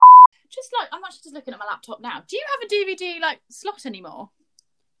I'm actually just looking at my laptop now. Do you have a DVD slot anymore?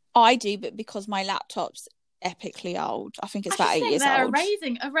 I do, but because my laptop's epically old. I think it's about 8 years they're old.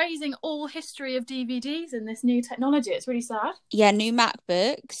 erasing all history of DVDs in this new technology. It's really sad. Yeah, new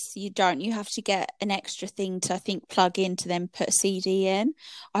MacBooks, you have to get an extra thing to, I think, plug in to then put a CD in.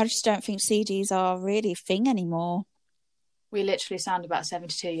 I just don't think CDs are really a thing anymore. We literally sound about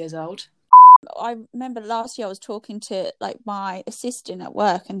 72 years old. I remember last year I was talking to my assistant at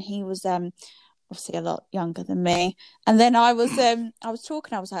work, and he was obviously a lot younger than me. And then I was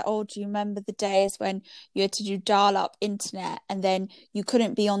talking, I was like, oh, do you remember the days when you had to do dial-up internet and then you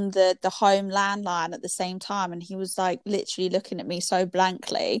couldn't be on the home landline at the same time? And he was like literally looking at me so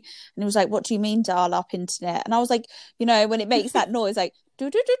blankly, and he was like, what do you mean dial-up internet? And I was like, when it makes that noise like do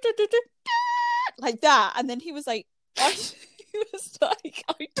do do do do do like that. And then he was like, he was like,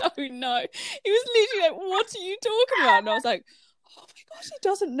 I don't know. He was literally like, what are you talking about? And I was like, oh my gosh,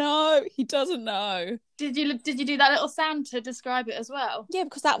 he doesn't know. Did you do that little sound to describe it as well? Yeah,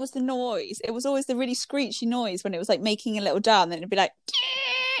 because that was the noise. It was always the really screechy noise when it was like making a little dial, and then it'd be like,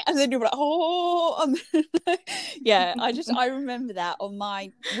 and then you'd be like, oh, yeah. I remember that on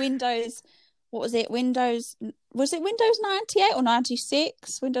my Windows. What was it? Was it Windows 98 or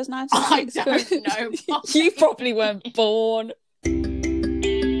 96? Windows 96? I don't know. You probably weren't born.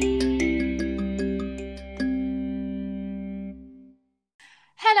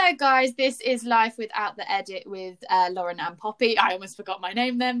 Hello guys, this is Life Without the Edit with Lauren and Poppy. I almost forgot my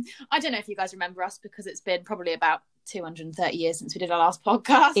name then. I don't know if you guys remember us because it's been probably about 230 years since we did our last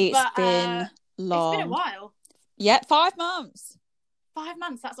podcast. It's been long. It's been a while. Yeah, 5 months. 5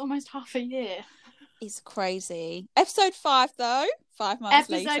 months, that's almost half a year. It's crazy. Episode 5 though, 5 months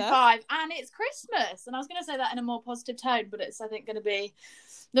later. Episode 5, and it's Christmas. And I was going to say that in a more positive tone, but it's, I think, going to be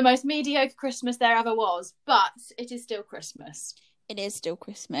the most mediocre Christmas there ever was. But it is still Christmas. It is still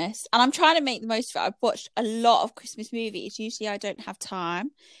Christmas, and I'm trying to make the most of it. I've watched a lot of Christmas movies. Usually I don't have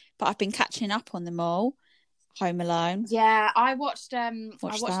time, but I've been catching up on them all. Home Alone. Yeah, I watched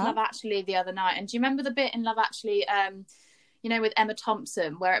Love Actually the other night. And do you remember the bit in Love Actually, with Emma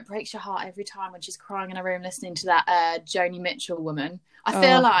Thompson, where it breaks your heart every time when she's crying in a room listening to that Joni Mitchell woman? I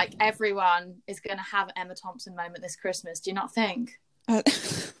feel like everyone is going to have an Emma Thompson moment this Christmas. Do you not think?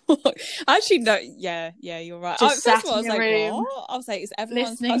 Actually, no. Yeah, you're right. Just I was like, what? I was like, is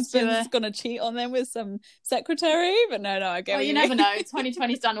everyone's husband's gonna cheat on them with some secretary? But no, I get. Well, you never know.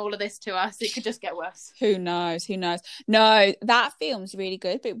 2020's done all of this to us. It could just get worse. Who knows? No, that film's really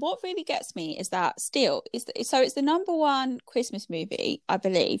good. But what really gets me is that still it's the number one Christmas movie, I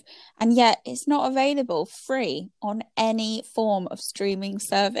believe, and yet it's not available free on any form of streaming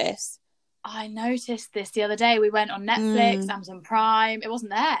service. I noticed this the other day. We went on Netflix, Amazon Prime. It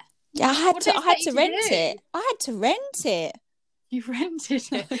wasn't there. Yeah, I had to rent it. I had to rent it. You rented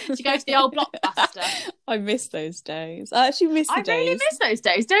it? Did you go to the old Blockbuster? I miss those days. I actually miss the days. I really miss those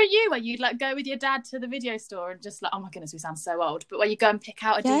days, don't you? Where you'd go with your dad to the video store and just oh my goodness, we sound so old. But where you go and pick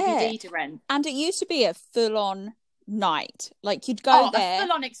out a DVD to rent. And it used to be a full-on night. You'd go there, a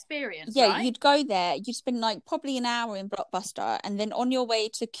full-on experience. Yeah, right? You'd go there, you'd spend probably an hour in Blockbuster, and then on your way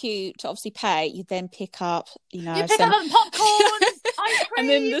to queue to obviously pay, you'd then pick up you pick up popcorn, ice cream, and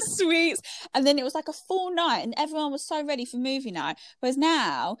then the sweets, and then it was like a full night, and everyone was so ready for movie night. Whereas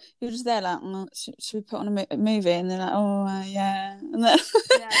now you're just there should we put on a movie? And they're like, yeah, and then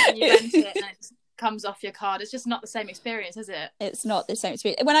and you rent it and it comes off your card. It's just not the same experience, is it? It's not the same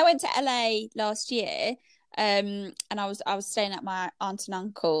experience. When I went to LA last year, and I was staying at my aunt and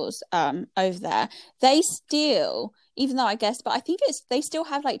uncle's over there, they still, even though but I think they still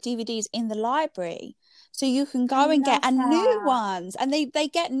have DVDs in the library, so you can go and get new ones, and they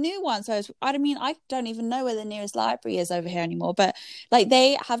get new ones. So I don't even know where the nearest library is over here anymore, but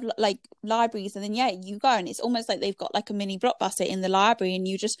they have libraries, and then you go, and it's almost like they've got a mini Blockbuster in the library, and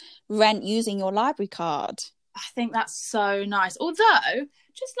you just rent using your library card. I think that's so nice. Although,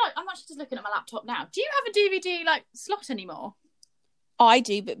 I'm actually just looking at my laptop now. Do you have a DVD slot anymore? I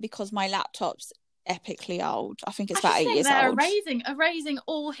do, but because my laptop's epically old. I think it's about 8 years old. They're erasing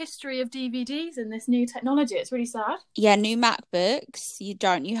all history of DVDs in this new technology. It's really sad. Yeah, new MacBooks,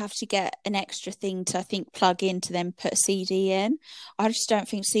 you have to get an extra thing to, I think, plug in to then put a CD in. I just don't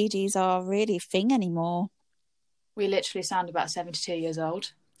think CDs are really a thing anymore. We literally sound about 72 years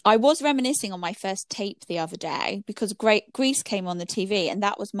old. I was reminiscing on my first tape the other day because Grease came on the TV, and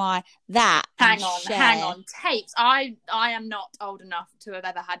that was Hang on, tapes. I am not old enough to have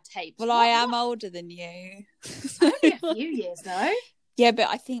ever had tapes. Well, I am older than you. Only a few years though. Yeah, but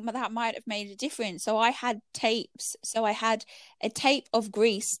I think that might have made a difference. So I had tapes. So I had a tape of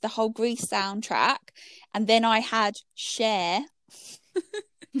Grease, the whole Grease soundtrack, and then I had Cher.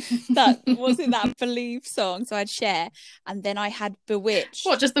 That wasn't that Believe song. So I had Share, and then I had Bewitched.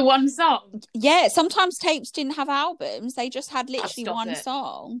 What, just the one song? Yeah, sometimes tapes didn't have albums. They just had literally one it.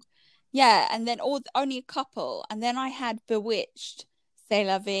 song. Yeah, and then only a couple. And then I had Bewitched, C'est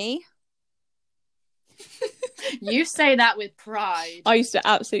la vie. You say that with pride. I used to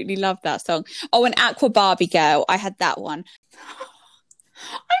absolutely love that song. Oh, and Aqua Barbie Girl, I had that one.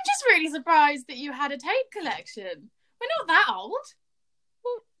 I'm just really surprised that you had a tape collection. We're not that old.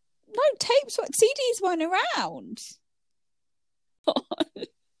 Well, no, tapes, CDs weren't around.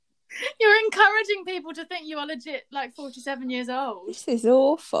 You're encouraging people to think you are legit like 47 years old. This is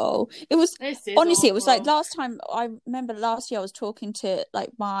awful. It was honestly awful. It was like last time. I remember last year I was talking to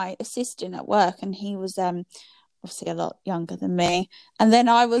like my assistant at work, and he was obviously a lot younger than me. And then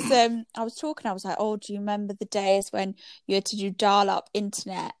I was talking, I was like, oh, do you remember the days when you had to do dial-up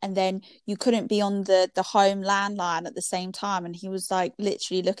internet and then you couldn't be on the home landline at the same time? And he was like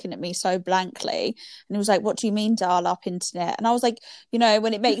literally looking at me so blankly, and he was like, what do you mean dial-up internet? And I was like, you know,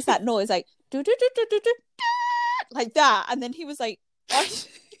 when it makes that noise like do do do do do do like that. And then he was like,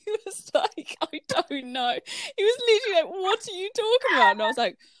 he was like, I don't know. He was literally like, what are you talking about? And I was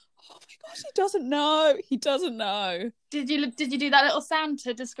like, oh my gosh, he doesn't know. Did you do that little sound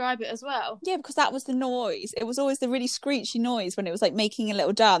to describe it as well? Yeah, because that was the noise. It was always the really screechy noise when it was like making a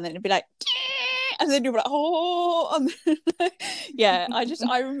little dial, and then it'd be like, and then you'd be like, oh, and then, yeah.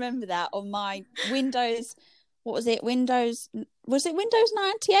 I remember that on my Windows. What was it? Windows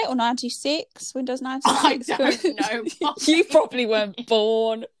 98 or 96? Windows 96. I don't know. You probably weren't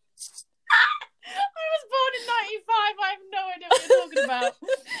born. I was born in 95. I have no idea what you're talking about.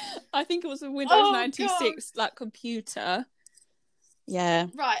 I think it was a Windows 96 like computer. Yeah.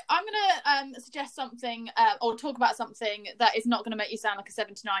 Right. I'm gonna suggest something or talk about something that is not going to make you sound like a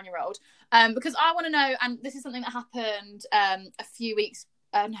 79-year-old. Because I want to know, and this is something that happened a few weeks.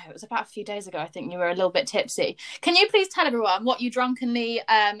 No, it was about a few days ago. I think you were a little bit tipsy. Can you please tell everyone what you drunkenly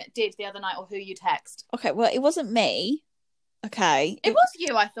did the other night, or who you text? Okay. Well, it wasn't me. Okay. It was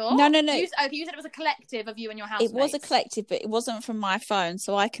you, I thought. No. You said it was a collective of you and your housemates. It was a collective, but it wasn't from my phone,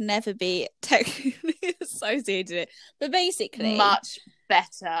 so I can never be technically associated with it. But basically, much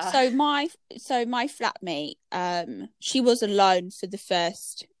better. So my flatmate, she was alone for the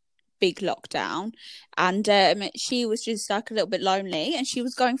first big lockdown, and she was just like a little bit lonely, and she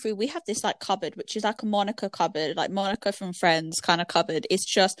was going through, we have this like cupboard which is like a Monica cupboard, like Monica from Friends kind of cupboard. It's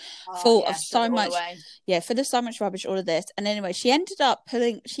just full of so much full of so much rubbish, all of this. And anyway, she ended up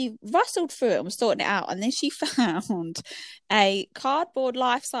she rustled through it and was sorting it out, and then she found a cardboard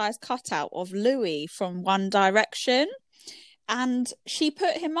life-size cutout of Louis from One Direction, and she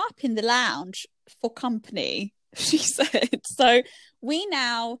put him up in the lounge for company, she said. So we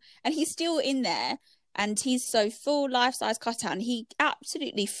now, and he's still in there, and he's so full life-size cutout, and he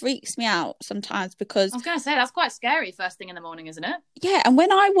absolutely freaks me out sometimes because I was going to say, that's quite scary first thing in the morning, isn't it? Yeah, and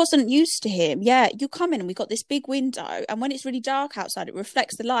when I wasn't used to him, you come in and we got this big window, and when it's really dark outside, it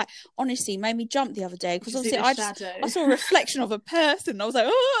reflects the light. Honestly, made me jump the other day because obviously I saw a reflection of a person. And I was like,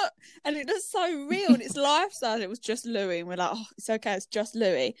 oh, and it was so real, and it's life-size. It was just Louis, and we're like, oh, it's okay, it's just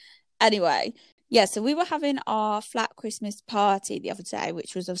Louis. Anyway. Yeah, so we were having our flat Christmas party the other day,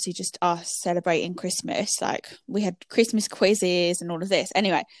 which was obviously just us celebrating Christmas. Like, we had Christmas quizzes and all of this.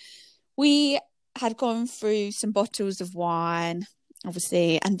 Anyway, we had gone through some bottles of wine,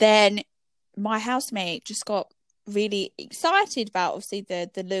 obviously, and then my housemate just got really excited about, obviously,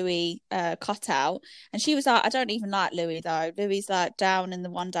 the Louis cutout, and she was like, I don't even like Louis, though. Louis like down in the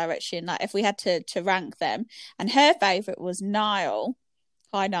One Direction, like if we had to rank them, and her favourite was Niall.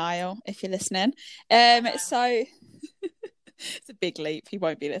 Hi, Niall, if you're listening. So it's a big leap. He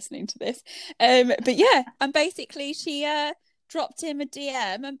won't be listening to this. But yeah, and basically she dropped him a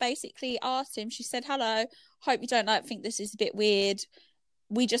DM and basically asked him, she said, hello, hope you don't think this is a bit weird.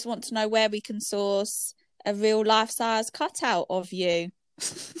 We just want to know where we can source a real life-size cutout of you.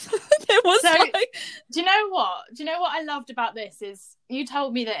 It was so, do you know what I loved about this is you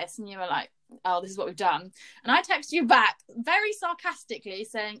told me this and you were like, oh, this is what we've done, and I texted you back very sarcastically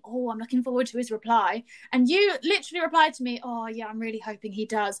saying, oh, I'm looking forward to his reply, and you literally replied to me, oh yeah, I'm really hoping he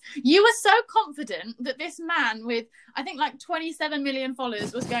does. You were so confident that this man with I think like 27 million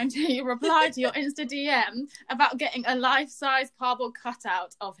followers was going to reply to your Insta DM about getting a life-size cardboard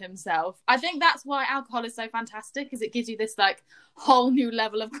cutout of himself. I think that's why alcohol is so fantastic, is it gives you this like whole new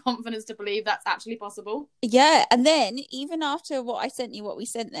level of confidence to believe that's actually possible. Yeah, and then even after what we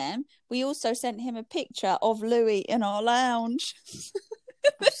sent them, we also sent him a picture of Louis in our lounge.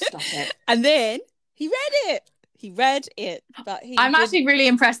 Oh, stop it. And then he read it, but I'm actually really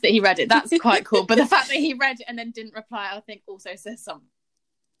impressed that he read it. That's quite cool. But the fact that he read it and then didn't reply, I think also says something.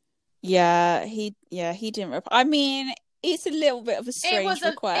 Yeah, he didn't reply. I mean, it's a little bit of a strange it was a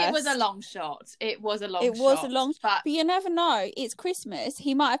request. long shot. It was a long It was a shot, long, but but you never know. It's Christmas.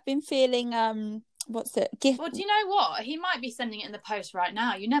 He might have been feeling what's it? Gift. well, do you know what? He might be sending it in the post right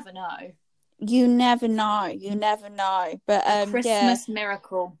now. You never know. You never know. You never know. But A yeah. Christmas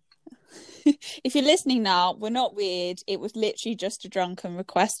miracle. If you're listening now, we're not weird. It was literally just a drunken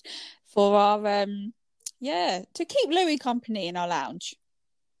request for our to keep Louis company in our lounge.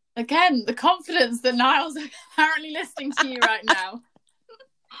 Again, the confidence that Niall's apparently listening to you right now.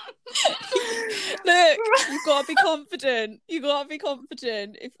 Look, you've got to be confident. You've got to be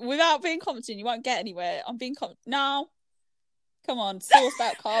confident. Without being confident, you won't get anywhere. I'm being confident. No. Come on, source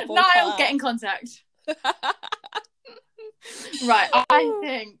that cardboard. Niall, get in contact. Right, I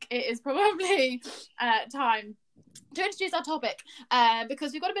think it is probably time to introduce our topic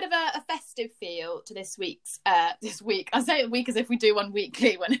because we've got a bit of a festive feel to this week. I say week as if we do one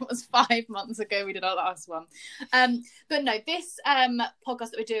weekly when it was 5 months ago we did our last one. But no, this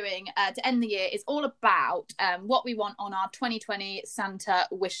podcast that we're doing to end the year is all about what we want on our 2020 Santa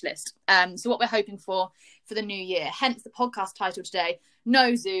wish list. So what we're hoping for the new year. Hence the podcast title today,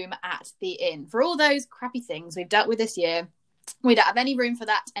 No Zoom at the Inn. For all those crappy things we've dealt with this year, we don't have any room for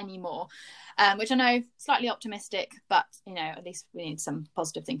that anymore. Which I know slightly optimistic, but you know, at least we need some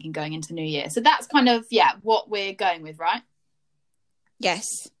positive thinking going into the new year. So that's kind of what we're going with, right?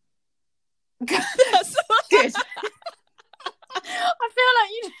 Yes. That's good. I feel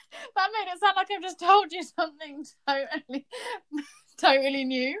like that made it sound like I've just told you something totally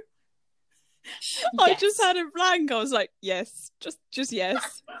new. I just had a blank. I was like, yes, just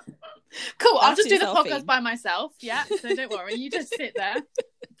yes. Cool. I'll just do the podcast by myself. Yeah, so don't worry. You just sit there.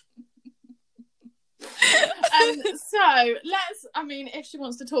 So if she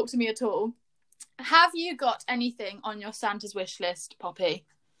wants to talk to me at all, have you got anything on your Santa's wish list, Poppy?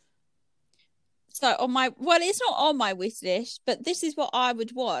 So it's not on my wish list, but this is what I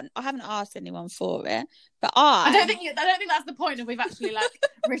would want. I haven't asked anyone for it, but I don't think that's the point of we've actually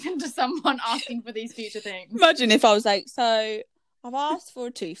written to someone asking for these future things. Imagine if I was like, so I've asked for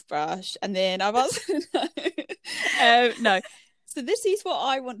a toothbrush, and then I've asked no. So this is what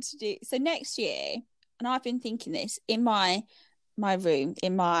I want to do. So next year, and I've been thinking this in my room,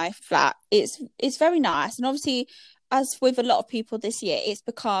 in my flat, it's very nice, and obviously, as with a lot of people this year, it's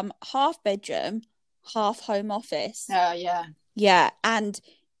become half bedroom, half home office. Oh, yeah. Yeah, and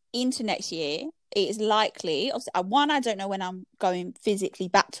into next year, it is likely, obviously, one, I don't know when I'm going physically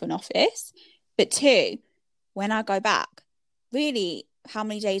back to an office, but two, when I go back, really, how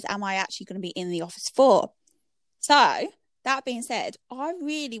many days am I actually going to be in the office for? So, that being said, I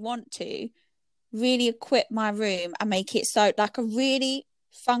really want to really equip my room and make it so like a really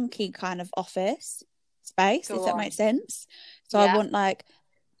funky kind of office space, if that makes sense. So I want like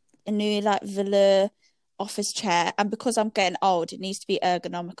a new velour office chair, and because I'm getting old, it needs to be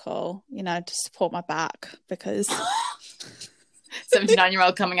ergonomical, to support my back, because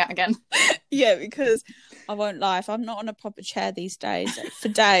 79-year-old coming out again. Yeah, because I won't lie, if I'm not on a proper chair these days, for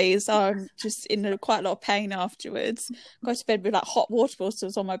days, I'm just in quite a lot of pain afterwards. Go to bed with hot water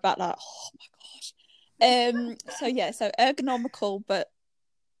bottles on my back, oh my gosh. So ergonomical but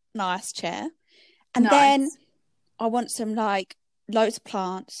nice chair. And then I want some loads of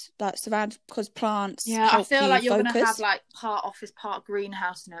plants, surrounded, because plants. Yeah, I feel like you're going to have part office, part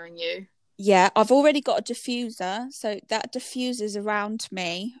greenhouse, knowing you. Yeah, I've already got a diffuser, so that diffuser's around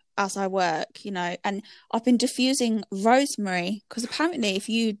me as I work, and I've been diffusing rosemary, because apparently if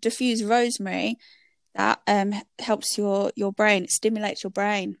you diffuse rosemary, that helps your brain, it stimulates your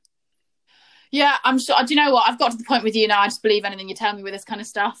brain. Yeah, I'm sure. Do you know what? I've got to the point with you now. I just believe anything you tell me with this kind of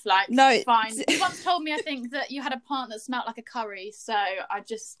stuff. No, fine. You once told me, I think, that you had a plant that smelled like a curry. So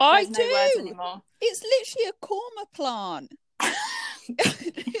there's no words anymore. It's literally a korma plant.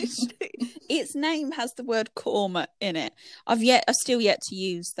 Its name has the word korma in it. I've still yet to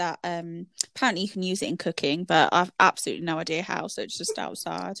use that. Apparently you can use it in cooking, but I've absolutely no idea how, so it's just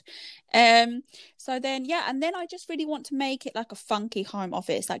outside. So then and then I just really want to make it like a funky home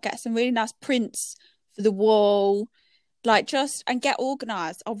office, get some really nice prints for the wall, and get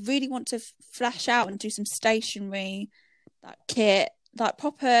organized. I really want to flash out and do some stationery, kit,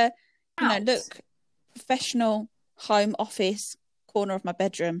 proper, look professional home office corner of my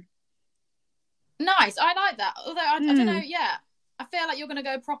bedroom. Nice, I like that. Although I don't know, I feel like you're going to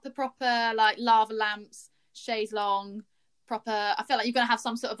go proper lava lamps, chaise longue, proper. I feel like you're going to have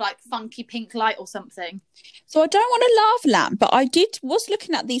some sort of funky pink light or something. So I don't want a lava lamp, but I was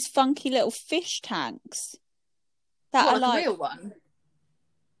looking at these funky little fish tanks that are a real one.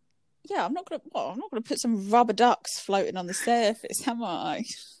 Yeah, I'm not gonna put some rubber ducks floating on the surface, am I?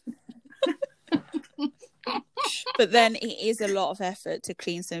 But then it is a lot of effort to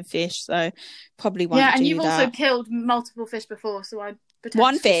clean some fish, so probably won't Yeah, and do you've that. also killed multiple fish before, so I One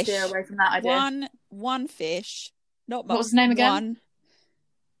potentially fish. steer away from that idea. One fish. Not What was his name again? one.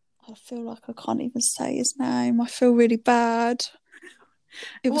 I feel like I can't even say his name. I feel really bad.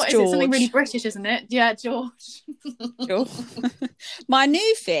 It was What is George. it? Something really British, isn't it? Yeah, George. George. My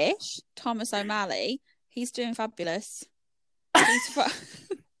new fish, Thomas O'Malley, he's doing fabulous.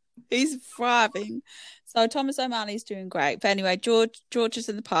 He's thriving. So Thomas O'Malley's doing great. But anyway, George is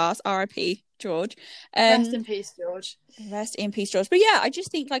in the past. R.I.P. George. Rest in peace, George. Rest in peace, George. But yeah, I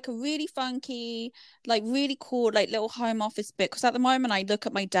just think like a really funky, like really cool, like little home office bit. Because at the moment, I look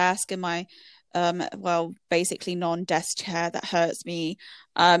at my desk and my, basically non-desk chair that hurts me,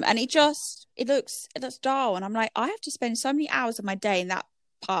 and it looks dull, and I'm like, I have to spend so many hours of my day in that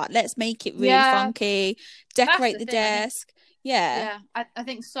part. Let's make it really funky, decorate the desk. Yeah, I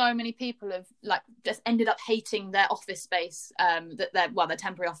think so many people have like just ended up hating their office space, their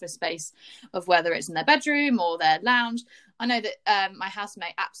temporary office space, of whether it's in their bedroom or their lounge. I know that my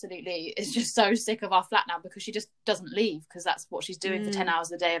housemate absolutely is just so sick of our flat now because she just doesn't leave because that's what she's doing for 10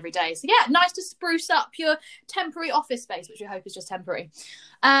 hours a day every day. So yeah, nice to spruce up your temporary office space, which we hope is just temporary.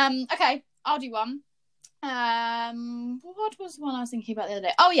 Okay, I'll do one. What was the one I was thinking about the other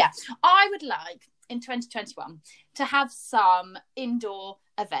day? Oh yeah, I would like in 2021 to have some indoor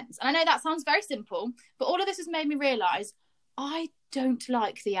events. And I know that sounds very simple, but all of this has made me realise I don't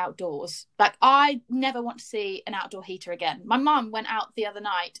like the outdoors. Like, I never want to see an outdoor heater again. My mum went out the other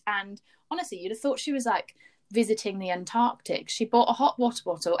night and honestly, you'd have thought she was like visiting the Antarctic. She bought a hot water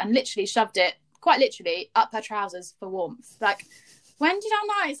bottle and literally shoved it, quite literally, up her trousers for warmth. Like, when did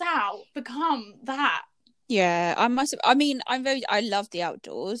our nights out become that? Yeah, I love the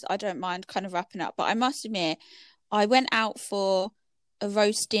outdoors. I don't mind kind of wrapping up, but I must admit, I went out for a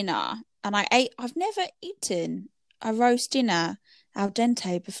roast dinner and I've never eaten a roast dinner al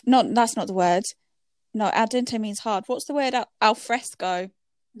dente. That's not the word. No, al dente means hard. What's the word? Al fresco.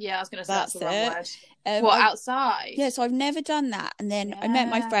 Yeah, I was going to say that's the wrong word. Outside? Yeah, so I've never done that. And then I met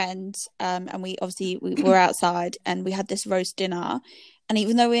my friend, and we were outside and we had this roast dinner. And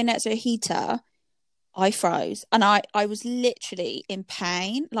even though we were next to a heater, I froze and I was literally in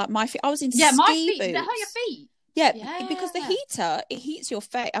pain. Like my feet, I was in ski my feet. boots. Did that hurt your feet? Yeah, because the heater, it heats your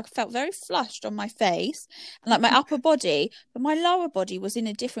face. I felt very flushed on my face and like my upper body, but my lower body was in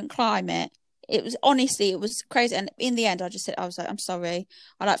a different climate. It was crazy. And in the end, I was like, I'm sorry.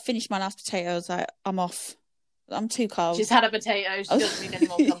 I like finished my last potato. I was like, I'm off. I'm too cold. She's had a potato. She doesn't need any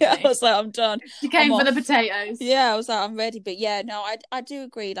more company. Yeah, I was like, I'm done. She came for the potatoes. Yeah, I was like, I'm ready. But yeah, no, I do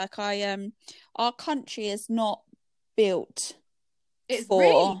agree. Like our country is not built for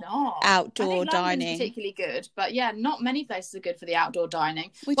really not. Outdoor dining. London's particularly good, but yeah, not many places are good for the outdoor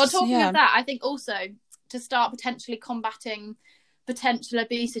dining. Talking of that, I think also to start potentially combating potential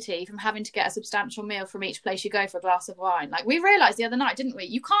obesity from having to get a substantial meal from each place you go for a glass of wine. Like we realised the other night, didn't we?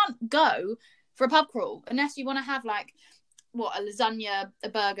 You can't go for a pub crawl unless you want to have like a lasagna, a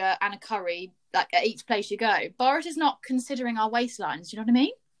burger and a curry like at each place you go. Boris is not considering our waistlines, do you know what I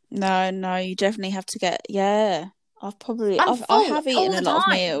mean? No, you definitely have to get I have eaten a lot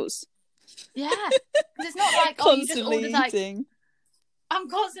of meals. Yeah, because it's not like you just ordered like eating. I'm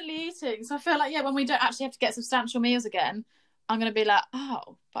constantly eating, so I feel like when we don't actually have to get substantial meals again, I'm going to be like,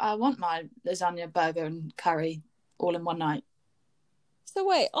 oh, but I want my lasagna, burger and curry all in one night. So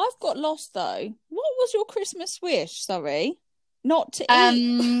wait, I've got lost though. What was your Christmas wish? Sorry, not to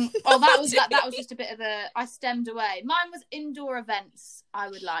eat. That was just a bit of I stemmed away. Mine was indoor events. I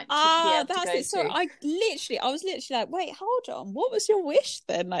would like to be able to go to. So I was literally like, wait, hold on. What was your wish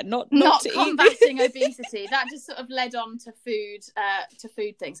then? Like not to combating eat. obesity. That just sort of led on to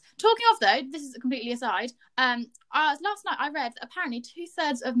food things. Talking of though, this is completely aside. Last night I read that apparently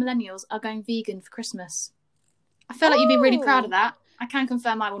 2/3 of millennials are going vegan for Christmas. I feel like you'd be really proud of that. I can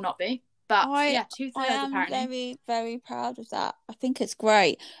confirm I will not be, but 2/3 I am apparently. very, very proud of that. I think it's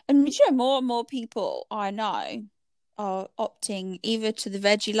great, and more and more people I know are opting either to the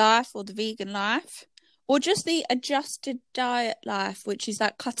veggie life or the vegan life, or just the adjusted diet life, which is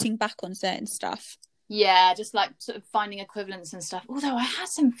like cutting back on certain stuff. Yeah, just like sort of finding equivalents and stuff. Although I had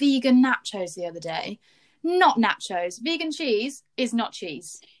some vegan nachos the other day. Not nachos. Vegan cheese is not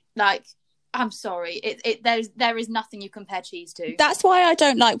cheese. Like, I'm sorry. There is nothing you compare cheese to. That's why I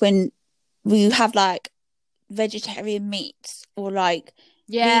don't like when we have like vegetarian meats or like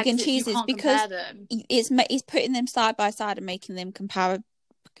vegan cheeses, because it's putting them side by side and making them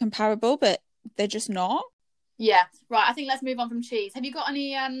comparable, but they're just not. Yeah, right. I think let's move on from cheese. Have you got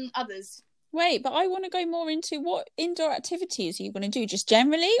any others? Wait, but I want to go more into what indoor activities are you going to do, just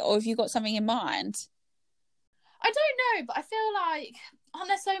generally, or have you got something in mind? I don't know, but I feel like, aren't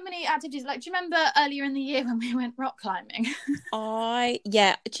there so many activities? Like, do you remember earlier in the year when we went rock climbing?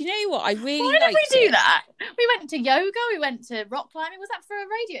 Yeah. Do you know what? I really Why did liked we do it. that? We went to yoga, we went to rock climbing. Was that for a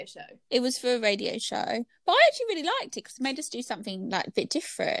radio show? It was for a radio show. But I actually really liked it because it made us do something like a bit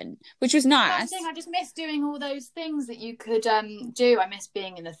different, which was nice. That's the thing, I just miss doing all those things that you could do. I miss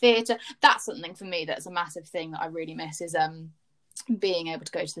being in the theatre. That's something for me that's a massive thing that I really miss is being able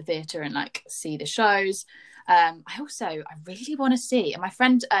to go to the theatre and like see the shows. I really want to see, and my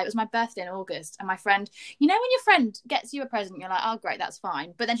friend, it was my birthday in August, and my friend, you know when your friend gets you a present, you're like, oh great, that's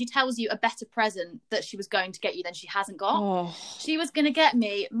fine, but then she tells you a better present that she was going to get you than she hasn't got. She was going to get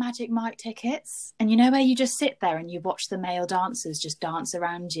me Magic Mike tickets, and you know where you just sit there and you watch the male dancers just dance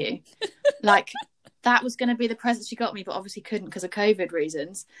around you. Like, that was going to be the present she got me, but obviously couldn't because of COVID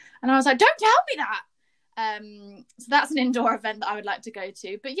reasons, and I was like, don't tell me that. So that's an indoor event that I would like to go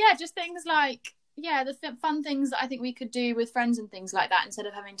to. But yeah, just things like, the fun things that I think we could do with friends and things like that, instead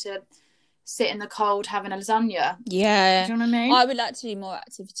of having to sit in the cold having a lasagna. Yeah. Do you know what I mean? I would like to do more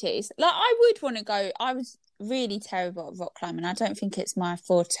activities. Like, I would want to go. I was really terrible at rock climbing. I don't think it's my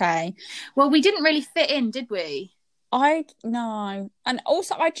forte. Well, we didn't really fit in, did we? No, and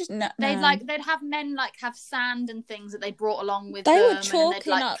also I just no. They'd have men have sand and things that they brought along with them. They were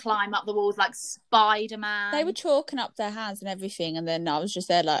chalking and they'd climb up the walls like Spider-Man. They were chalking up their hands and everything, and then I was just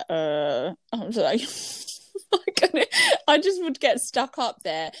there like, I was like, I just would get stuck up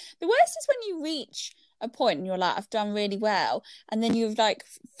there. The worst is when you reach a point and you're like, I've done really well, and then you're like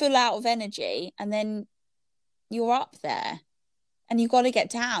full out of energy, and then you're up there, and you've got to get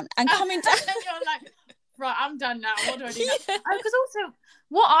down and coming down. And you're like, right, I'm done now. What do I do now? Because also,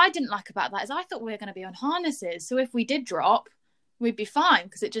 what I didn't like about that is I thought we were going to be on harnesses. So if we did drop, we'd be fine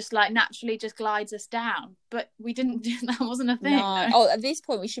because it just like naturally just glides us down. But we didn't do that. Wasn't a thing. No. Oh, at this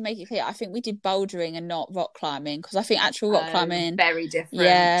point, we should make it clear. I think we did bouldering and not rock climbing, because I think actual rock climbing very different.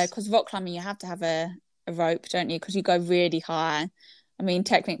 Yeah, because rock climbing you have to have a rope, don't you? Because you go really high. I mean,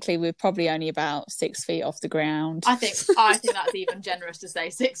 technically, we're probably only about 6 feet off the ground. I think that's even generous to say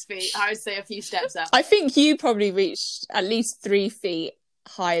 6 feet. I would say a few steps up. I think you probably reached at least 3 feet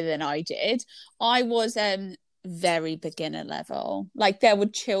higher than I did. I was very beginner level. Like, there were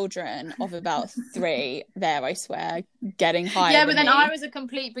children of about 3 there, I swear, getting higher. Yeah, but then me. I was a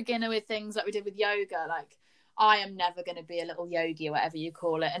complete beginner with things like we did with yoga. Like, I am never going to be a little yogi or whatever you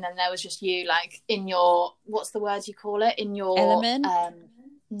call it. And then there was just you, like, in your, what's the word you call it? In your element?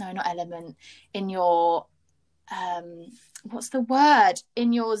 No, not element. In your what's the word?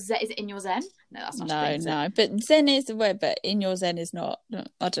 In your zen? Is it in your zen? No, that's not. No. But zen is the word, but in your zen is not.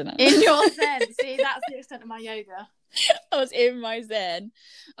 I don't know. In your zen. See, that's the extent of my yoga. I was in my zen.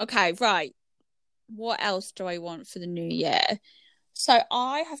 Okay, right. What else do I want for the new year? So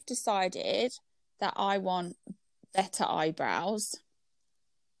I have decided that I want better eyebrows.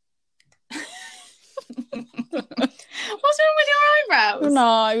 What's wrong with your eyebrows?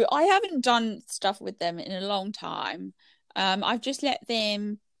 No, I haven't done stuff with them in a long time. I've just let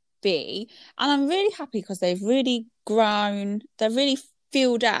them be, and I'm really happy because they've really grown. They're really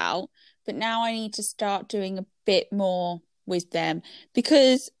filled out, but now I need to start doing a bit more with them,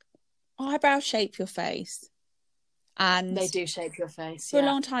 because eyebrows shape your face. And they do shape your face. For a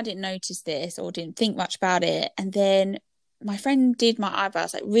long time I didn't notice this or didn't think much about it, and then my friend did my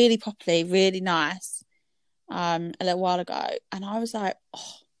eyebrows like really properly, really nice a little while ago, and I was like,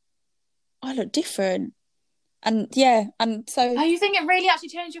 oh, I look different. And and so you think it really actually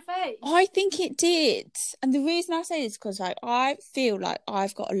changed your face? I think it did. And the reason I say this is because like I feel like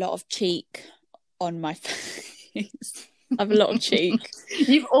I've got a lot of cheek on my face. I have a lot of cheek.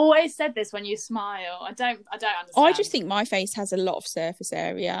 You've always said this when you smile. I don't understand. I just think my face has a lot of surface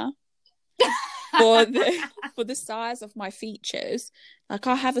area for the size of my features. Like,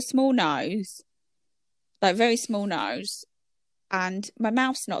 I have a small nose, like very small nose, and my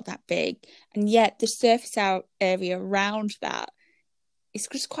mouth's not that big, and yet the surface area around that is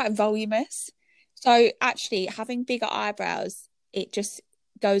just quite voluminous. So actually having bigger eyebrows, it just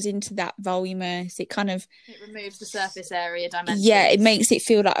goes into that voluminous, it removes the surface area dimension. Yeah, it makes it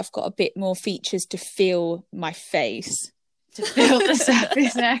feel like I've got a bit more features to fill my face. To fill the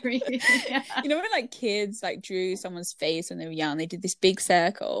surface area. Yeah. You know when like kids like drew someone's face when they were young, they did this big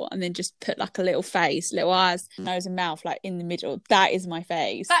circle and then just put like a little face, little eyes, nose and mouth like in the middle. That is my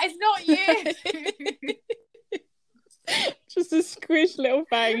face. That is not you. Just a squished little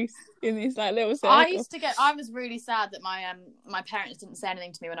face in this like little circle. I was really sad that my parents didn't say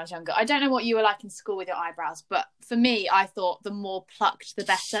anything to me when I was younger. I don't know what you were like in school with your eyebrows, but for me, I thought the more plucked the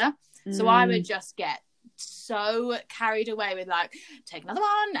better. So I would just get so carried away with like, take another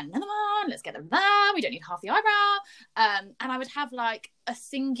one and another one, let's get them there, we don't need half the eyebrow. And I would have like a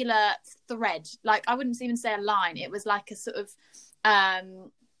singular thread, like I wouldn't even say a line, it was like a sort of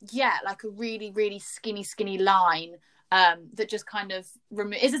like a really, really skinny line that just kind of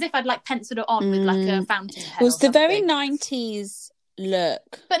it's as if I'd like penciled it on with like a fountain pen. It was the very 90s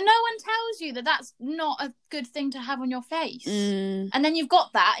look, but no one tells you that that's not a good thing to have on your face. And then you've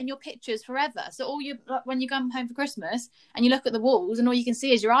got that in your pictures forever, so all you, when you come home for Christmas and you look at the walls and all you can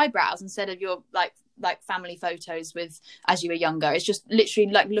see is your eyebrows instead of your like family photos with as you were younger. It's just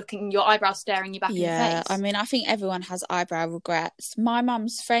literally like looking, your eyebrows staring you back in the face. I mean, I think everyone has eyebrow regrets. My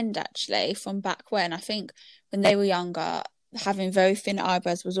mum's friend, actually, from back when, I think when they were younger, having very thin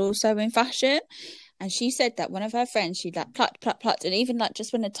eyebrows was also in fashion. And she said that one of her friends, she'd like plucked, and even like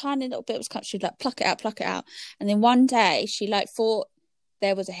just when a tiny little bit was cut, she'd like pluck it out. And then one day she like thought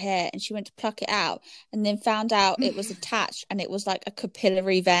there was a hair and she went to pluck it out and then found out it was attached and it was like a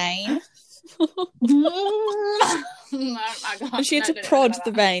capillary vein. No, and she had to prod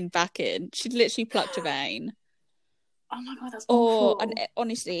the vein back in. She'd literally plucked a vein. Oh my god, that's awful. And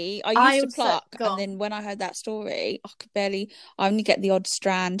honestly, I used to pluck, and then when I heard that story, I only get the odd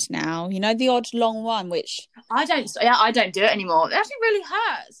strand now. You know, the odd long one, which I don't do it anymore. It actually really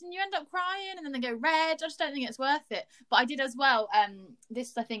hurts, and you end up crying, and then they go red. I just don't think it's worth it. But I did as well.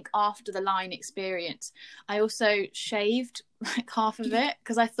 This, I think, after the line experience, I also shaved like half of it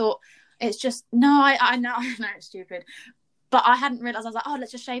because I thought it's just I know it's stupid, but I hadn't realised. I was like, oh,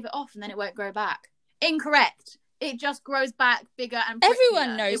 let's just shave it off, and then it won't grow back. Incorrect. It just grows back bigger and prettier.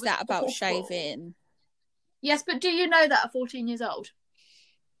 Everyone knows that about shaving. Yes, but do you know that at 14 years old?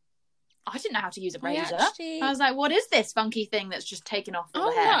 I didn't know how to use a razor. I was like, what is this funky thing that's just taken off of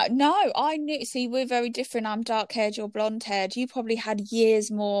the hair? No, I knew. See, we're very different. I'm dark-haired, you're blonde-haired. You probably had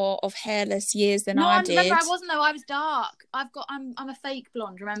years more of hairless years than I did. No, remember, I wasn't though. I was dark. I'm a fake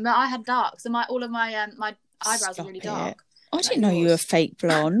blonde, remember? I had dark, so all of my eyebrows are really dark. I didn't know you were fake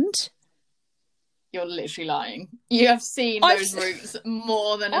blonde. You're literally lying. You have seen those roots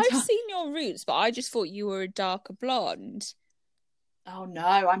more than I've seen your roots, but I just thought you were a darker blonde. Oh no,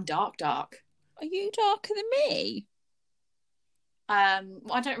 I'm dark. Are you darker than me? I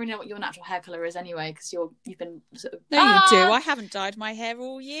don't really know what your natural hair colour is anyway, because you've been sort of... No, you do. I haven't dyed my hair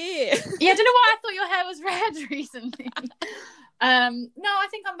all year. Yeah, I don't know why I thought your hair was red recently. No, I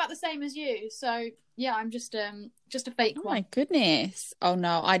think I'm about the same as you. So yeah, I'm just a fake one. Oh my goodness. Oh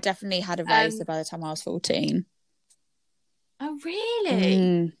no, I definitely had a razor by the time I was 14. Oh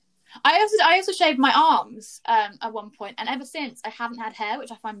really? I also shaved my arms at one point, and ever since I haven't had hair,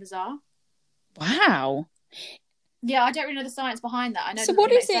 which I find bizarre. Wow. Yeah, I don't really know the science behind that. I know. So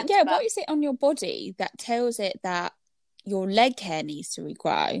what is it? Yeah, what is it on your body that tells it that your leg hair needs to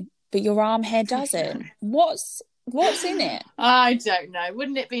regrow, but your arm hair doesn't? What's in it? I don't know.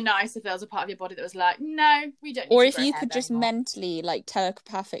 Wouldn't it be nice if there was a part of your body that was like, no, we don't need or to if you could just anymore. Mentally, like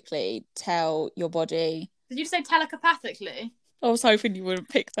telepathically tell your body. Did you say telepathically? I was hoping you wouldn't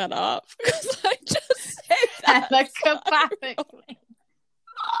pick that up because I just said that. Telepathically.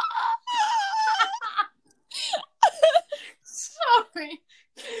 Sorry.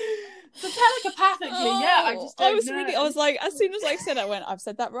 So telepathically, yeah, I just don't know. I was like, as soon as I said it, I went, I've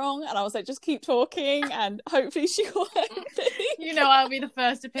said that wrong, and I was like, just keep talking, and hopefully she will. You know, I'll be the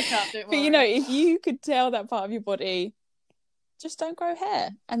first to pick up. Don't worry. But you know, if you could tell that part of your body, just don't grow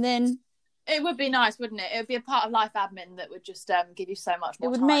hair, and then it would be nice, wouldn't it? It would be a part of life admin that would just give you so much more.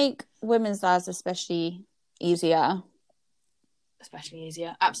 It would time. make women's lives especially easier.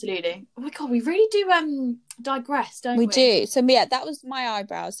 Absolutely. Oh my god, we really do digress, don't we? We do. So yeah, that was my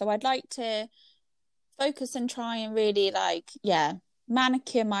eyebrows. So I'd like to focus and try and really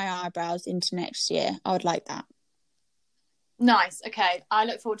manicure my eyebrows into next year. I would like that. Nice. Okay, I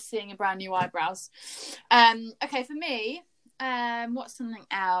look forward to seeing your brand new eyebrows. Okay, for me, what's something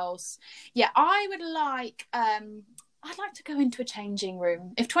else? Yeah, I would like I'd like to go into a changing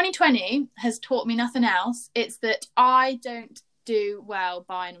room. If 2020 has taught me nothing else, it's that I don't do well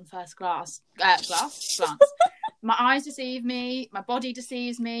buying on first glance. My eyes deceive me, my body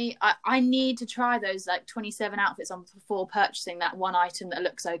deceives me. I need to try those like 27 outfits on before purchasing that one item that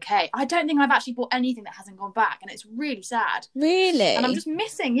looks okay. I don't think I've actually bought anything that hasn't gone back, and it's really sad. Really? And I'm just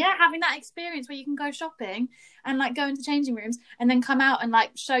missing having that experience where you can go shopping and like go into changing rooms and then come out and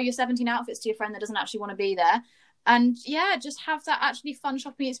like show your 17 outfits to your friend that doesn't actually want to be there. And yeah, just have that actually fun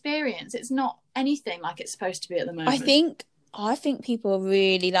shopping experience. It's not anything like it's supposed to be at the moment. I think people are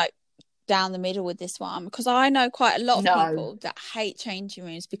really like down the middle with this one, because I know quite a lot of people that hate changing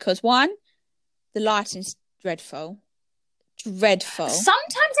rooms because one, the lighting's dreadful.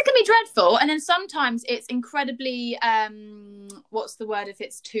 Sometimes it can be dreadful, and then sometimes it's incredibly what's the word if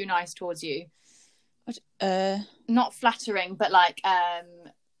it's too nice towards you? Not flattering, but like I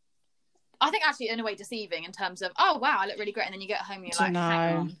think actually in a way deceiving in terms of, oh wow, I look really great, and then you get home and you're like,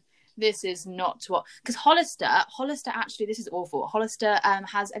 hang on, this is not what, because Hollister actually, this is awful. Hollister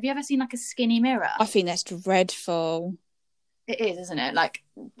have you ever seen like a skinny mirror? I think that's dreadful. It is, isn't it? Like,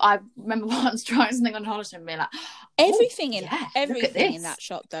 I remember once trying something on Hollister and being like, everything in that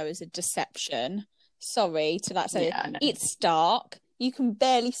shop though is a deception. Sorry to that say, it's dark. You can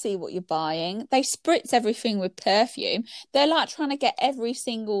barely see what you're buying. They spritz everything with perfume. They're like trying to get every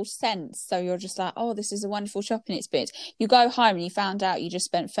single scent. So you're just like, oh, this is a wonderful shopping experience. You go home and you found out you just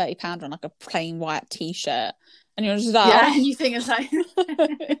spent £30 on like a plain white t-shirt. And you're just like, and you think it's like,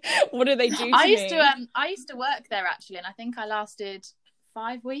 what do they do to me? I used to work there actually, and I think I lasted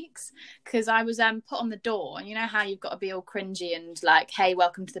 5 weeks because I was put on the door, and you know how you've got to be all cringy and like, hey,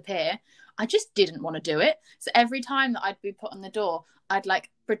 welcome to the pier. I just didn't want to do it. So every time that I'd be put on the door, I'd like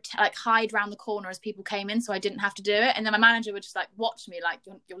hide around the corner as people came in, so I didn't have to do it. And then my manager would just like watch me, like,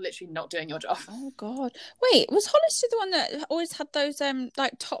 you're literally not doing your job. Oh God! Wait, was Hollister the one that always had those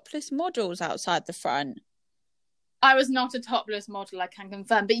like topless models outside the front? I was not a topless model, I can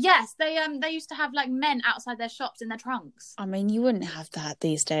confirm. But yes, they used to have like men outside their shops in their trunks. I mean, you wouldn't have that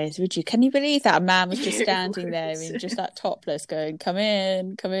these days, would you? Can you believe that a man was just standing there and just like topless going, come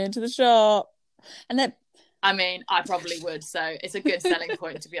into the shop? And then, I mean, I probably would, so it's a good selling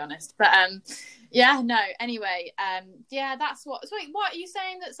point, to be honest. But anyway, that's what. So wait, what are you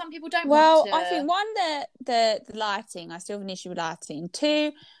saying that some people don't want to... I think one, the lighting, I still have an issue with lighting.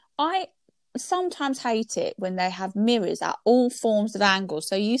 Two, I sometimes hate it when they have mirrors at all forms of angles,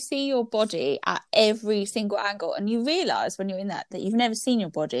 so you see your body at every single angle, and you realize when you're in that you've never seen your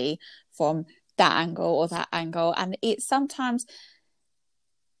body from that angle or that angle, and it's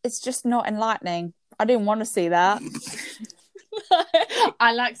just not enlightening. I didn't want to see that.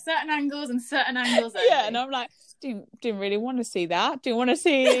 I like certain angles and certain angles only. Yeah, and I'm like, didn't really want to see that. Didn't want to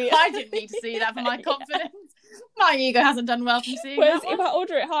see. I didn't need to see that for my confidence. My ego hasn't done well from seeing Whereas that. If I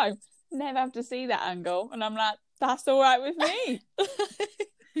order it home, never have to see that angle, and I'm like, that's all right with me.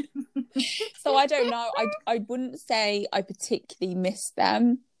 So I don't know. I wouldn't say I particularly miss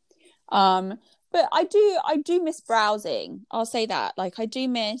them, but I do miss browsing. I'll say that. Like, I do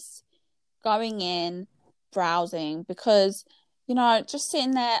miss going in, browsing, because just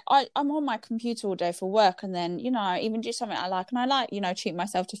sitting there, I'm on my computer all day for work, and then even do something I like, and I like treat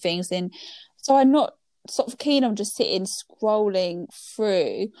myself to things, and so I'm not sort of keen on just sitting scrolling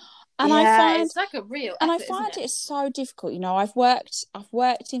through. And I find it's like a real effort, and I find it's so difficult. I've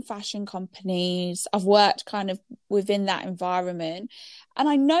worked in fashion companies. I've worked kind of within that environment, and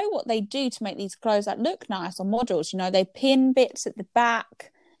I know what they do to make these clothes that look nice on models. They pin bits at the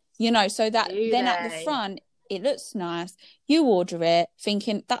back, so that then at the front it looks nice. You order it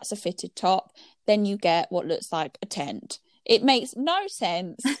thinking that's a fitted top, then you get what looks like a tent. It makes no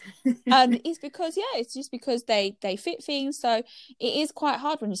sense. And it's because it's just because they fit things, so it is quite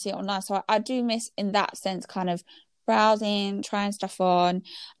hard when you see it online. So I do miss, in that sense, kind of browsing, trying stuff on.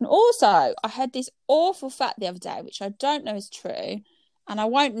 And also I heard this awful fact the other day, which I don't know is true, and I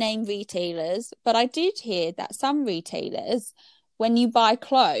won't name retailers, but I did hear that some retailers, when you buy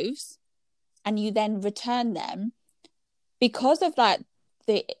clothes and you then return them, because of like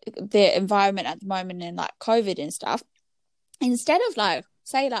the environment at the moment and like COVID and stuff, instead of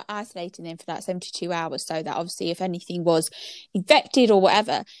isolating them for that 72 hours, so that obviously if anything was infected or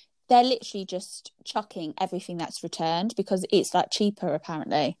whatever, they're literally just chucking everything that's returned because it's like cheaper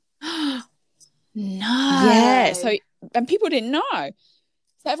apparently. No. Yeah. So, and people didn't know.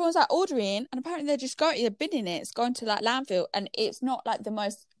 So everyone's like ordering, and apparently they're bidding it. It's going to like landfill, and it's not like the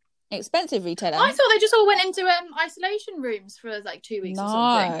most expensive retailer. I thought they just all went into isolation rooms for like 2 weeks or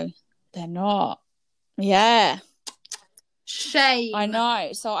something. No, they're not. Yeah. Shame. I know.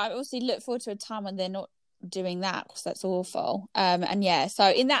 So I obviously look forward to a time when they're not doing that, because that's awful. So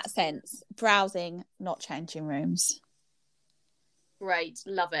in that sense, browsing, not changing rooms. Great,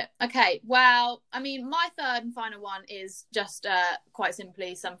 love it. Okay, well, I mean, my third and final one is just quite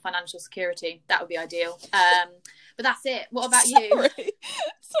simply some financial security. That would be ideal. But that's it. What about you?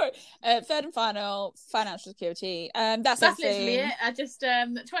 Sorry. Third and final, financial security. That's literally it. I just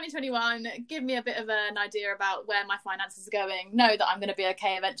 2021. Give me a bit of an idea about where my finances are going. Know that I'm going to be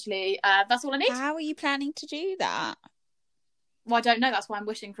okay eventually. That's all I need. How are you planning to do that? Well, I don't know. That's why I'm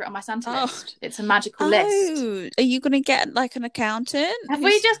wishing for it on my Santa list. It's a magical list. Are you going to get like an accountant? Have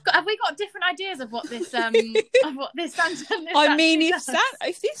we got different ideas of what this of what this Santa list? I mean, if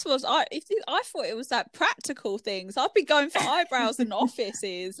I thought it was like practical things. I'd be going for eyebrows and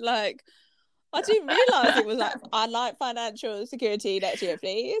offices. Like, I didn't realise it was like, I'd like financial security next year,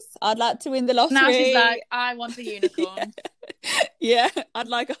 please. I'd like to win the lottery. Now she's like, I want a unicorn. Yeah, I'd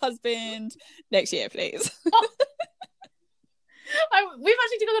like a husband next year, please. We've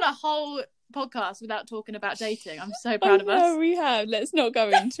actually done a whole podcast without talking about dating. I'm so proud of us. No, we have. Let's not go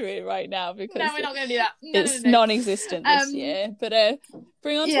into it right now because no, we're not going to do that. It's non-existent this year. But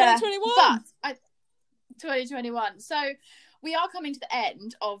bring on 2021. 2021. So we are coming to the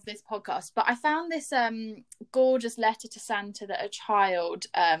end of this podcast, but I found this gorgeous letter to Santa that a child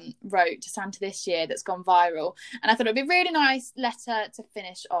wrote to Santa this year that's gone viral, and I thought it would be a really nice letter to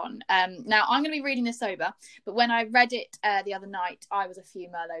finish on. Now I'm going to be reading this sober, but when I read it the other night, I was a few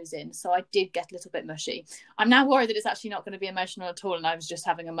Merlots in, so I did get a little bit mushy. I'm now worried that it's actually not going to be emotional at all, and I was just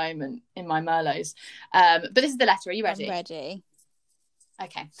having a moment in my Merlots. But this is the letter. Are you ready? I'm ready.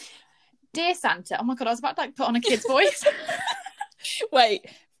 Okay. Dear Santa, oh my God, I was about to put on a kid's voice. Wait,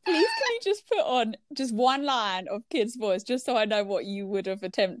 please can you just put on just one line of kid's voice just so I know what you would have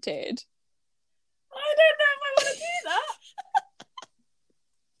attempted? I don't know if I want to do that.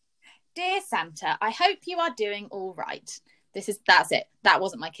 Dear Santa, I hope you are doing all right. That's it. That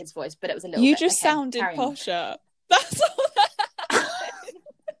wasn't my kid's voice, but it was a little bit. You just sounded posher. That's all.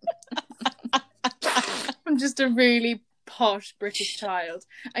 I'm just a really posh British child.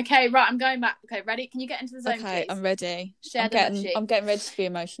 Okay, right, I'm going back. Okay, ready? Can you get into the zone, okay, please? I'm ready. I'm getting ready to be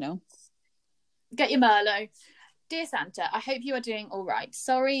emotional. Get your Merlot. Dear Santa, I hope you are doing all right.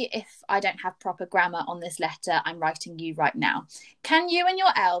 Sorry if I don't have proper grammar on this letter I'm writing you right now. Can you and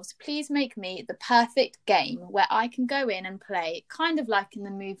your elves please make me the perfect game where I can go in and play, kind of like in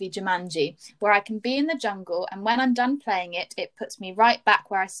the movie Jumanji, where I can be in the jungle, and when I'm done playing it, it puts me right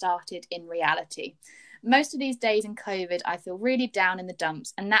back where I started in reality. Most of these days in COVID, I feel really down in the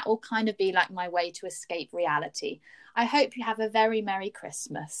dumps, and that will kind of be like my way to escape reality. I hope you have a very Merry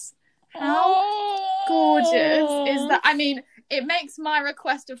Christmas. How gorgeous is that? I mean, it makes my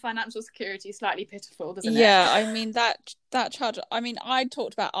request of financial security slightly pitiful, doesn't it? Yeah, I mean, that child, I mean, I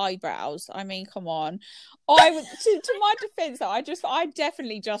talked about eyebrows. I mean, come on. To my defense, though, I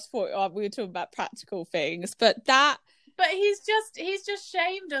definitely just thought we were talking about practical things, but he's just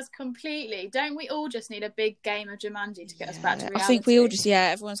shamed us completely. Don't we all just need a big game of Jumanji to get us back to reality? I think we all just,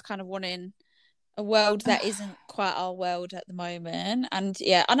 everyone's kind of wanting a world that isn't quite our world at the moment. And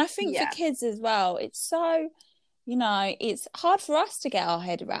I think for kids as well, it's so, it's hard for us to get our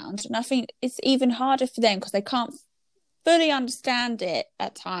head around. And I think it's even harder for them because they can't fully understand it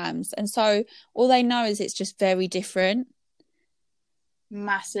at times. And so all they know is it's just very different.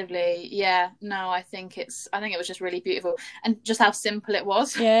 Massively. I think it was just really beautiful, and just how simple it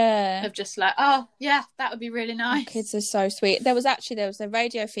was. Of just like, oh yeah, that would be really nice. Kids are so sweet. There was a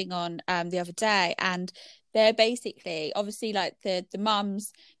radio thing on the other day, and they're basically obviously like the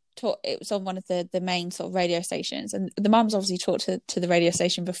mums it was on one of the main sort of radio stations, and the mums obviously talked to the radio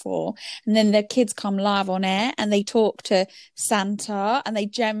station before, and then the kids come live on air and they talk to Santa, and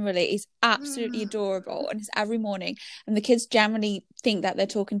it's absolutely adorable, and it's every morning, and the kids generally think that they're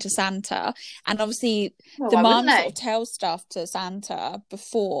talking to Santa, and obviously the mums sort of tell stuff to Santa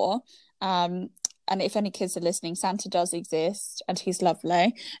before, and if any kids are listening, Santa does exist and he's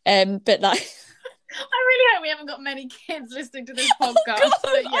lovely, but like I really hope we haven't got many kids listening to this podcast. Oh, God,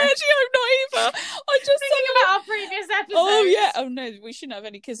 I actually hope not either. I just thinking about our previous episodes. Oh yeah. Oh no, we shouldn't have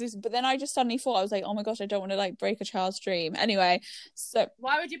any kids listening. But then I just suddenly thought, I was like, oh my gosh, I don't want to like break a child's dream. Anyway, so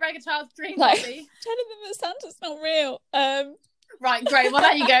why would you break a child's dream, like, Bobby? Telling them that Santa's not real. Right, great. Well,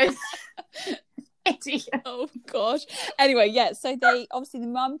 there you go. Idiot. Oh gosh. Anyway, so they obviously the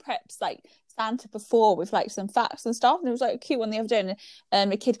mum preps like Santa before with like some facts and stuff, and it was like a cute one the other day,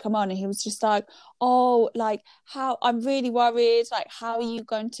 and a kid come on and he was just like, oh, like how I'm really worried, like how are you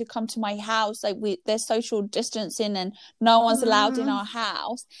going to come to my house, like there's social distancing and no one's allowed in our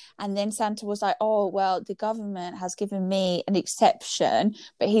house. And then Santa was like, oh well, the government has given me an exception,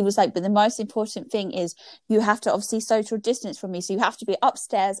 but he was like, but the most important thing is you have to obviously social distance from me, so you have to be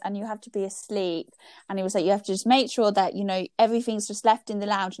upstairs and you have to be asleep. And he was like, you have to just make sure that everything's just left in the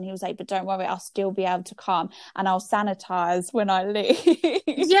lounge. And he was like, but don't worry, I'll still be able to come and I'll sanitize when I leave.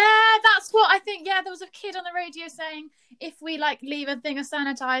 Yeah, that's what I think. Yeah, there was a kid on the radio saying, if we like leave a thing of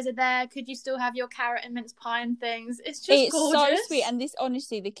sanitizer there, could you still have your carrot and mince pie and things? It's gorgeous. So sweet. And this,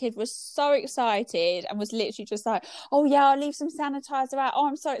 honestly, the kid was so excited and was literally just like, oh yeah, I'll leave some sanitizer out. Oh,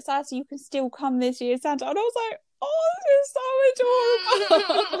 I'm so excited, so you can still come this year, Santa. And I was like, Oh, this is so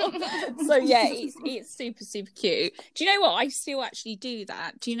adorable. So yeah, it's super, super cute. Do you know what? I still actually do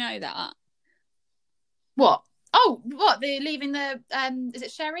that. Do you know that? What? Oh, what? They're leaving the is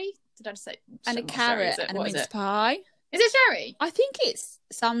it sherry? Did I just say? And a Not carrot sherry, and a what mince pie. Is it sherry? I think it's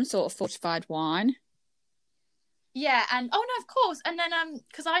some sort of fortified wine. Yeah, and oh no, of course. And then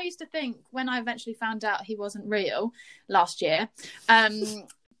because I used to think when I eventually found out he wasn't real last year,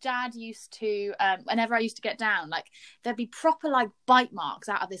 Dad used to whenever I used to get down, like there'd be proper like bite marks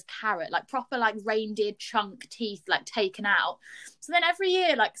out of this carrot, like proper like reindeer chunk teeth like taken out. So then every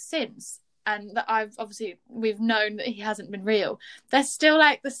year like since, and that we've known that he hasn't been real, there's still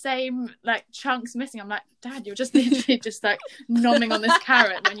like the same like chunks missing. I'm like, Dad, you're just literally just like nomming on this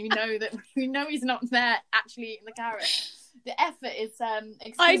carrot when you know he's not there actually eating the carrot. The effort is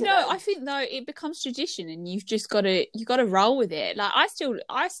I know. I think though it becomes tradition, and you've got to roll with it. Like I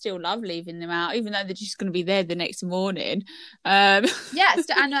still love leaving them out, even though they're just going to be there the next morning. Yes,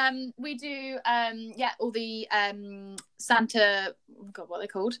 and we do all the Santa. Oh God, what are they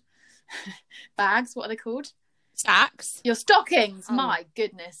called? Bags. What are they called? Sacks. Your stockings. Oh. My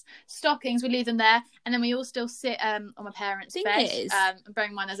goodness, stockings. We leave them there, and then we all still sit on my parents' bed.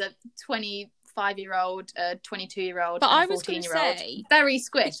 Bearing in mind, there's a 25-year-old, a 22-year-old, and a 14-year-old. Very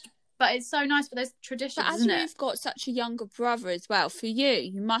squished, but it's so nice for those traditions. But as you've got such a younger brother as well, for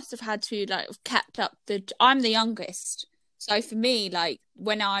you must have had to like have kept up I'm the youngest, so for me, like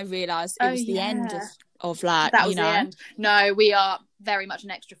when I realised it was the end of like that was the end. No, we are very much an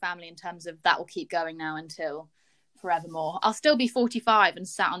extra family in terms of that will keep going now until forevermore. I'll still be 45 and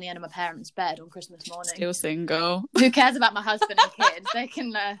sat on the end of my parents' bed on Christmas morning. Still single. Who cares about my husband and kids? They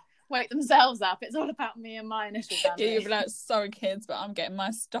can wake themselves up. It's all about me and my initial family. Yeah, you'll be like, sorry kids, but I'm getting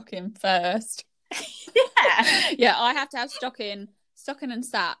my stocking first. Yeah. Yeah, I have to have stocking and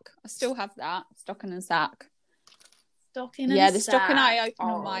sack. I still have that. Stocking and sack. Stocking and sack. Yeah, the stocking I open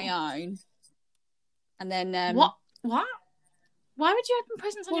on my own. And then What? Why would you open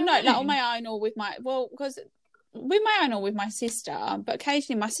presents on your own? Well, no, like on my own or with my because with my own or with my sister, but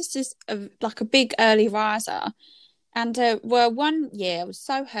occasionally my sister's like a big early riser. And one year I was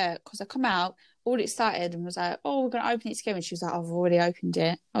so hurt because I come out all excited and was like, oh, we're going to open it together. And she was like, I've already opened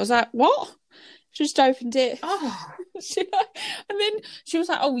it. I was like, what? Just opened it. Oh. And then she was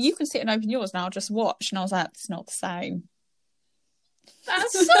like, oh, you can sit and open yours and I'll just watch. And I was like, it's not the same.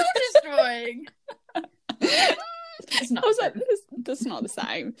 That's so destroying. I was like, that's not the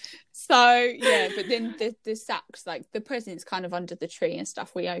same. So yeah, but then the sacks, like the presents kind of under the tree and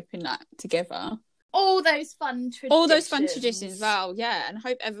stuff, we open that together. All those fun traditions. Well, yeah, and I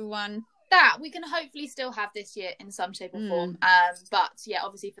hope everyone that we can hopefully still have this year in some shape or form. But yeah,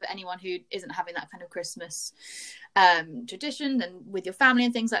 obviously for anyone who isn't having that kind of Christmas tradition and with your family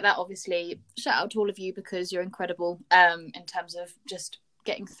and things like that, obviously shout out to all of you because you're incredible in terms of just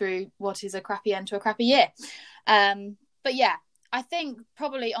getting through what is a crappy end to a crappy year. But yeah, I think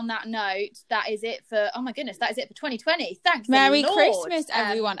probably on that note, that is it for 2020. Thanks, Merry Christmas,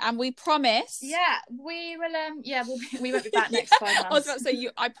 everyone, and we promise. Yeah, we will. We won't be back next 5 months. I was about to say,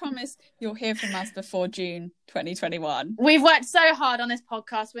 I promise you'll hear from us before June 2021. We've worked so hard on this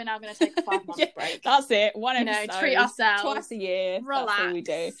podcast. We're now going to take a 5 month break. That's it. One episode. Treat ourselves twice a year. Relax. That's all we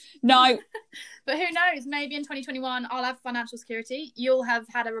do. No. But who knows? Maybe in 2021, I'll have financial security. You'll have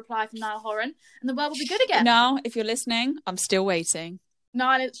had a reply from Niall Horan, and the world will be good again. No, if you're listening, I'm still waiting.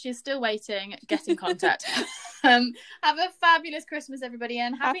 Niall, she's still waiting. Get in contact. Have a fabulous Christmas, everybody,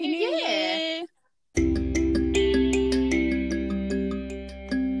 and Happy New Year.